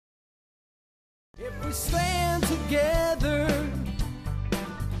If we stand together,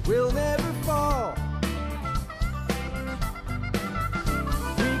 we'll never fall.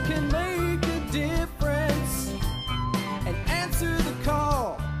 We can make a difference and answer the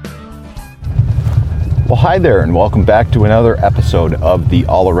call. Well, hi there, and welcome back to another episode of the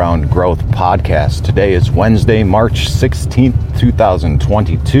All Around Growth Podcast. Today is Wednesday, March 16th,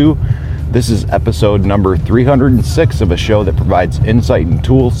 2022. This is episode number 306 of a show that provides insight and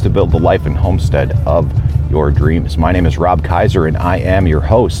tools to build the life and homestead of your dreams. My name is Rob Kaiser, and I am your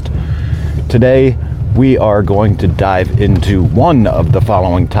host. Today, we are going to dive into one of the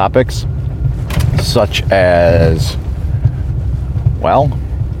following topics, such as, well,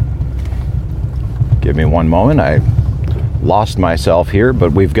 give me one moment. I lost myself here,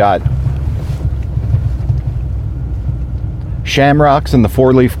 but we've got shamrocks and the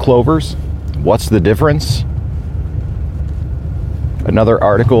four-leaf clovers. What's the difference? Another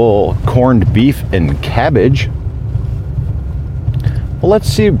article, corned beef and cabbage. Well, let's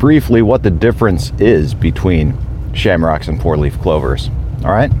see briefly what the difference is between shamrocks and four-leaf clovers.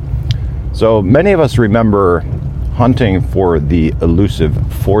 All right. So many of us remember hunting for the elusive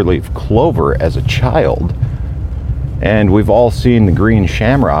four-leaf clover as a child, and we've all seen the green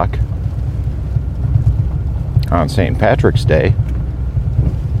shamrock on St. Patrick's Day.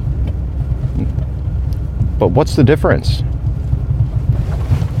 But what's the difference?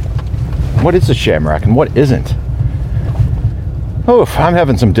 What is a shamrock and what isn't? Oh, I'm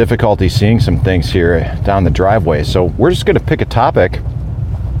having some difficulty seeing some things here down the driveway, so we're just going to pick a topic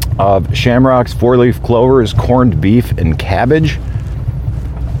of shamrocks, four-leaf clovers, corned beef, and cabbage.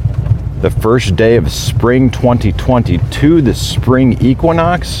 The first day of spring 2022, the spring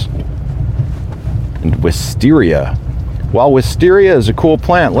equinox, and wisteria. While wisteria is a cool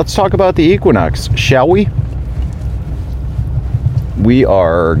plant, let's talk about the equinox, shall we? We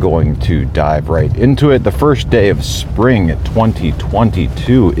are going to dive right into it. The first day of spring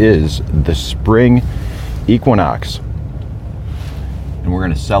 2022 is the spring equinox. And we're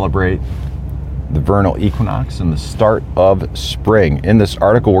going to celebrate the vernal equinox and the start of spring. In this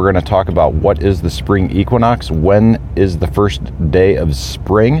article, we're going to talk about what is the spring equinox, when is the first day of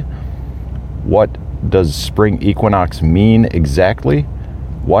spring, what does spring equinox mean exactly,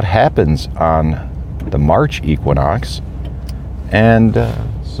 what happens on the March equinox, and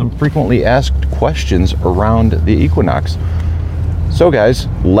some frequently asked questions around the equinox. So guys,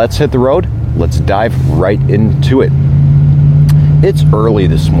 let's hit the road. Let's dive right into it. It's early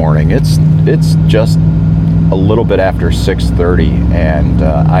this morning. It's just a little bit after 6:30, and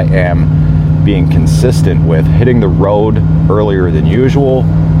I am being consistent with hitting the road earlier than usual.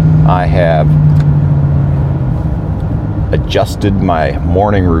 I have adjusted my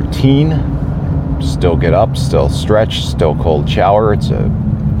morning routine. Still get up, still stretch, still cold shower. It's a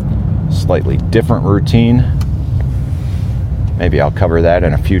slightly different routine. Maybe I'll cover that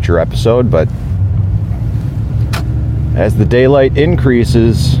in a future episode, but as the daylight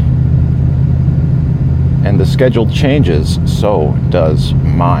increases and the schedule changes, so does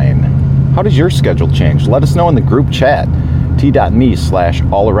mine. How does your schedule change? Let us know in the group chat,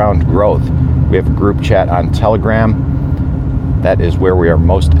 t.me/allaroundgrowth. We have a group chat on Telegram. That is where we are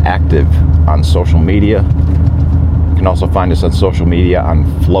most active on social media. You can also find us on social media on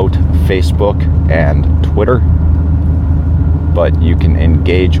Float, Facebook, and Twitter. But you can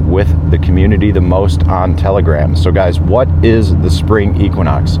engage with the community the most on Telegram. So guys, what is the spring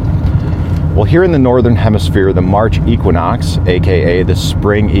equinox? Well, here in the Northern Hemisphere, the March equinox, aka the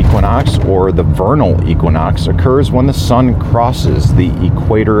spring equinox or the vernal equinox, occurs when the sun crosses the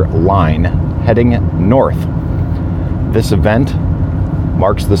equator line heading north. This event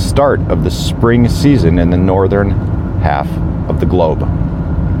marks the start of the spring season in the northern half of the globe.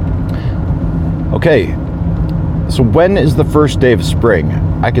 Okay, so when is the first day of spring?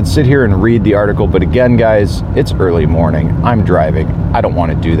 I could sit here and read the article, but again, guys, it's early morning. I'm driving. I don't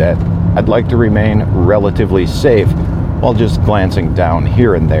want to do that. I'd like to remain relatively safe while just glancing down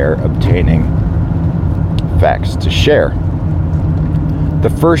here and there, obtaining facts to share. The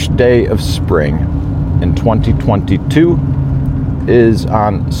first day of spring in 2022 is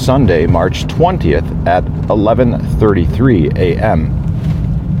on Sunday, March 20th at 11:33 a.m.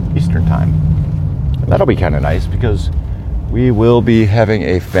 Eastern Time. And that'll be kind of nice because we will be having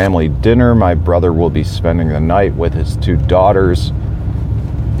a family dinner. My brother will be spending the night with his two daughters,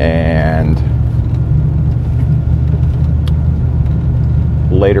 and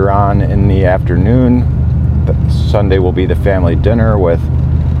later on in the afternoon, Sunday will be the family dinner with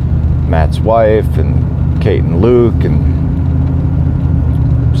Matt's wife and Kate and Luke, and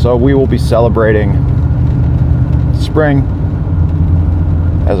so we will be celebrating spring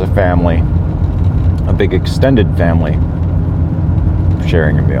as a family a big extended family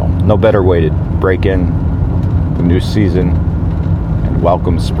sharing a meal. No better way to break in the new season and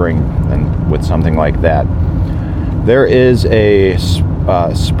welcome spring than with something like that. There is a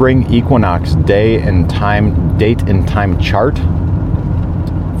spring equinox date and time chart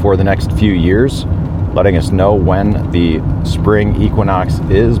for the next few years, letting us know when the spring equinox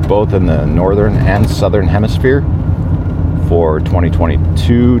is, both in the northern and southern hemisphere, for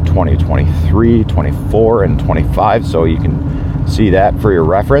 2022, 2023, 24, and 25. So you can see that for your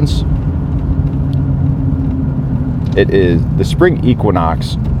reference. The spring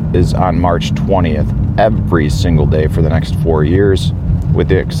equinox is on March 20th every single day for the next 4 years, with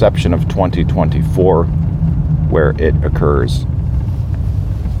the exception of 2024, where it occurs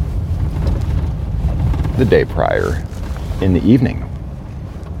the day prior in the evening.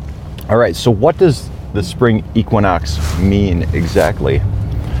 All right, so what does the spring equinox mean exactly?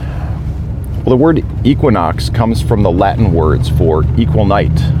 Well, the word equinox comes from the Latin words for equal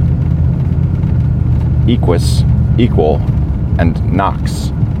night, equus, equal, and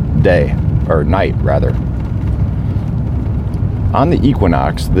nox, day, or night rather. On the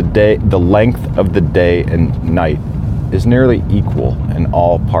equinox, the length of the day and night is nearly equal in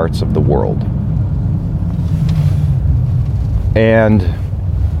all parts of the world. And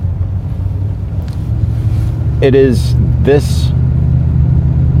it is this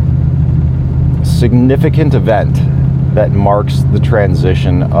significant event that marks the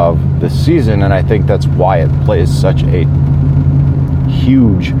transition of the season, and I think that's why it plays such a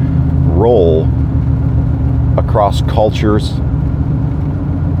huge role across cultures,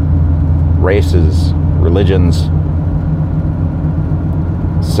 races, religions,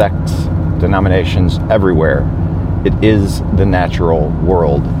 sects, denominations, everywhere. It is the natural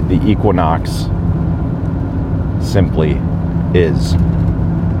world. The equinox simply is.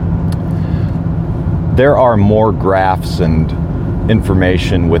 There are more graphs and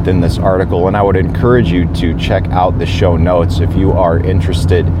information within this article, and I would encourage you to check out the show notes if you are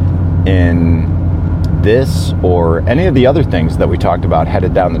interested in this or any of the other things that we talked about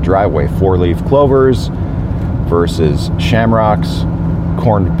headed down the driveway. 4-leaf clovers versus shamrocks,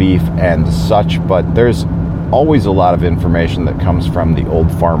 corned beef, and such. But there's always a lot of information that comes from the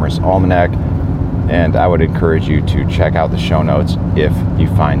Old Farmer's Almanac, and I would encourage you to check out the show notes if you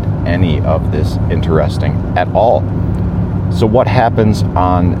find any of this interesting at all. So what happens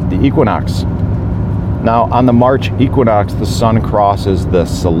on the equinox? Now, on the March equinox, the sun crosses the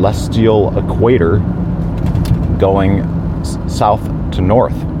celestial equator going south to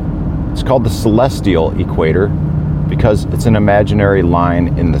north. It's called the celestial equator because it's an imaginary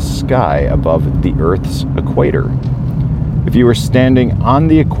line in the sky above the Earth's equator. If you were standing on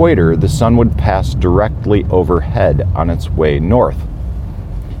the equator, the sun would pass directly overhead on its way north.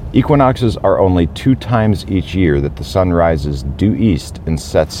 Equinoxes are only 2 times each year that the sun rises due east and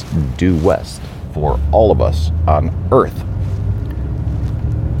sets due west for all of us on Earth.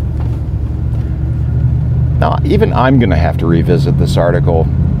 Now, even I'm going to have to revisit this article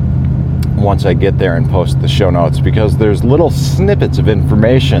once I get there and post the show notes, because there's little snippets of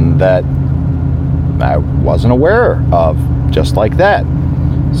information that I wasn't aware of, just like that.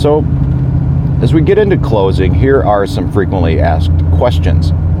 So, as we get into closing, here are some frequently asked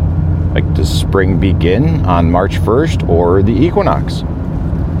questions. Like, does spring begin on March 1st or the equinox?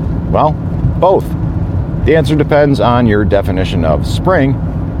 Well, both. The answer depends on your definition of spring.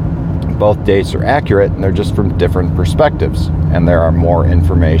 Both dates are accurate, and they're just from different perspectives. And there's more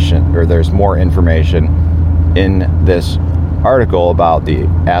information in this article about the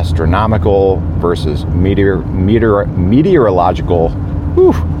astronomical versus meteorological,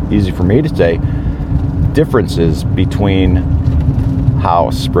 easy for me to say, differences between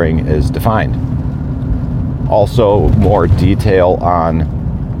how spring is defined. Also, more detail on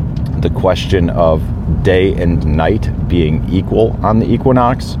the question of day and night being equal on the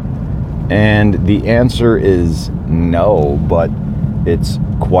equinox. And the answer is no, but it's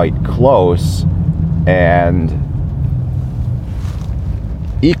quite close. And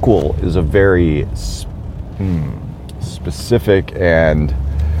equal is a very specific and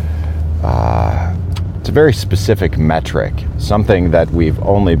it's a very specific metric, something that we've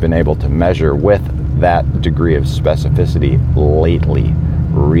only been able to measure with that degree of specificity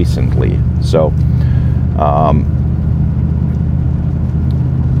recently. So,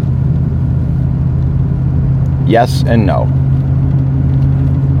 yes and no.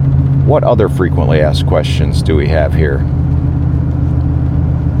 What other frequently asked questions do we have here?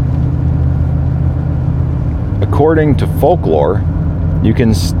 According to folklore, you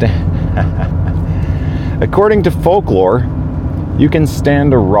can you can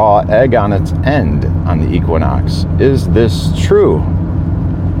stand a raw egg on its end on the equinox. Is this true?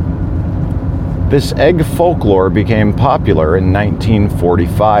 This egg folklore became popular in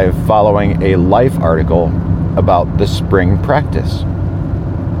 1945 following a Life article about the spring practice.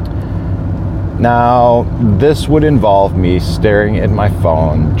 Now, this would involve me staring at my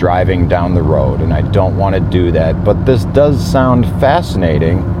phone driving down the road, and I don't want to do that, but this does sound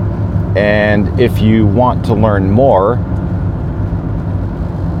fascinating, and if you want to learn more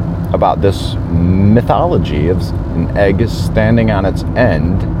about this mythology of an egg standing on its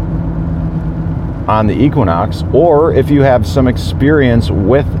end on the equinox, or if you have some experience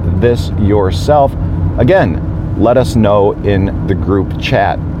with this yourself, again, let us know in the group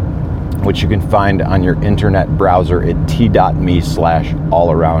chat, which you can find on your internet browser at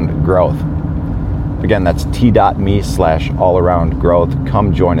t.me/allaroundgrowth. Again, that's t.me/allaroundgrowth.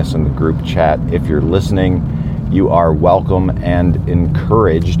 Come join us in the group chat. If you're listening, you are welcome and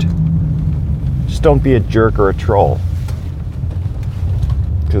encouraged. Just don't be a jerk or a troll,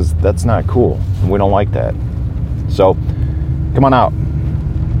 because that's not cool. We don't like that. So, come on out.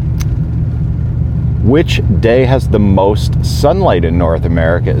 Which day has the most sunlight in North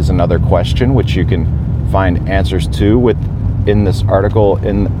America is another question, which you can find answers to in this article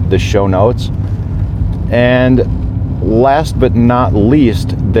in the show notes. And last but not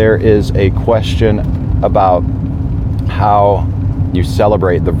least, there is a question about how you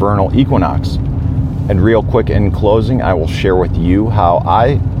celebrate the vernal equinox. And real quick in closing, I will share with you how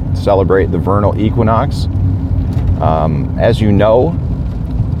I celebrate the vernal equinox. As you know,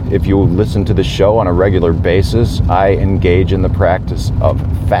 if you listen to the show on a regular basis, I engage in the practice of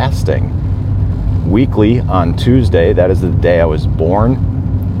fasting weekly on Tuesday. That is the day I was born.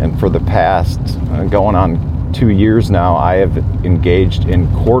 And for the past, going on 2 years now, I have engaged in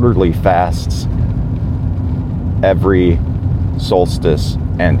quarterly fasts every solstice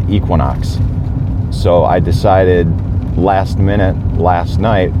and equinox. So I decided last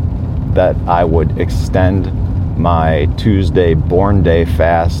night, that I would extend my Tuesday born day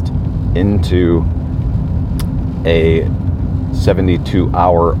fast into a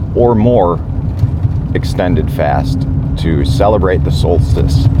 72-hour or more extended fast to celebrate the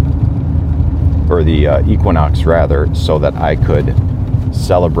solstice, or the equinox rather, so that I could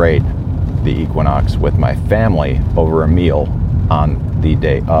celebrate the equinox with my family over a meal on the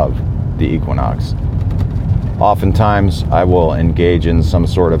day of the equinox. Oftentimes I will engage in some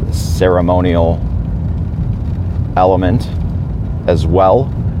sort of ceremonial element as well,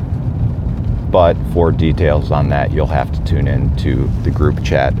 but for details on that, you'll have to tune in to the group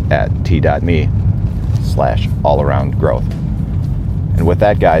chat at t.me/allaroundgrowth. And with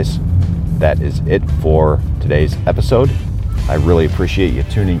that, guys, that is it for today's episode. I really appreciate you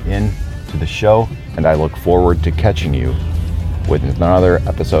tuning in to the show, and I look forward to catching you with another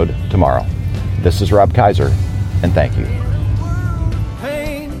episode tomorrow. This is Rob Kaiser, and thank you.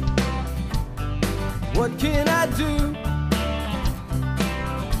 Pain, what can I do?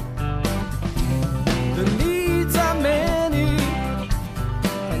 The needs are many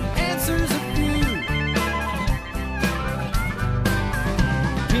and answers a few.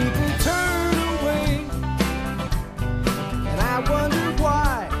 People turn away and I wonder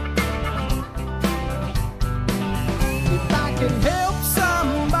why. If I can help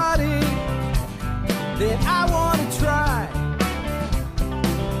somebody, then I want to try.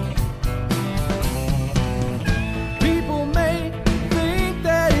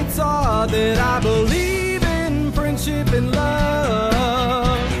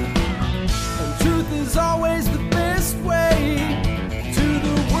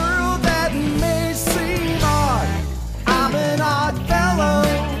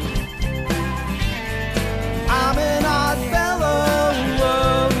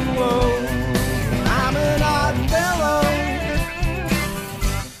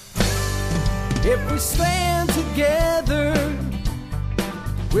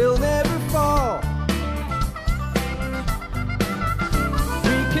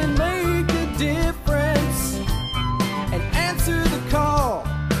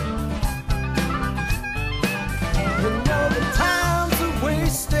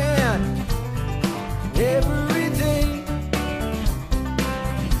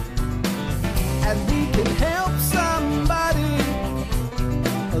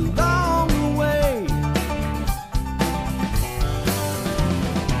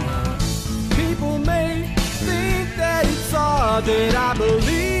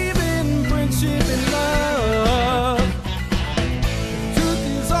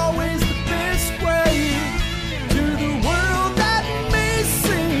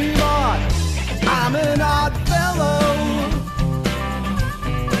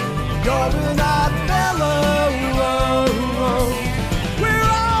 You're an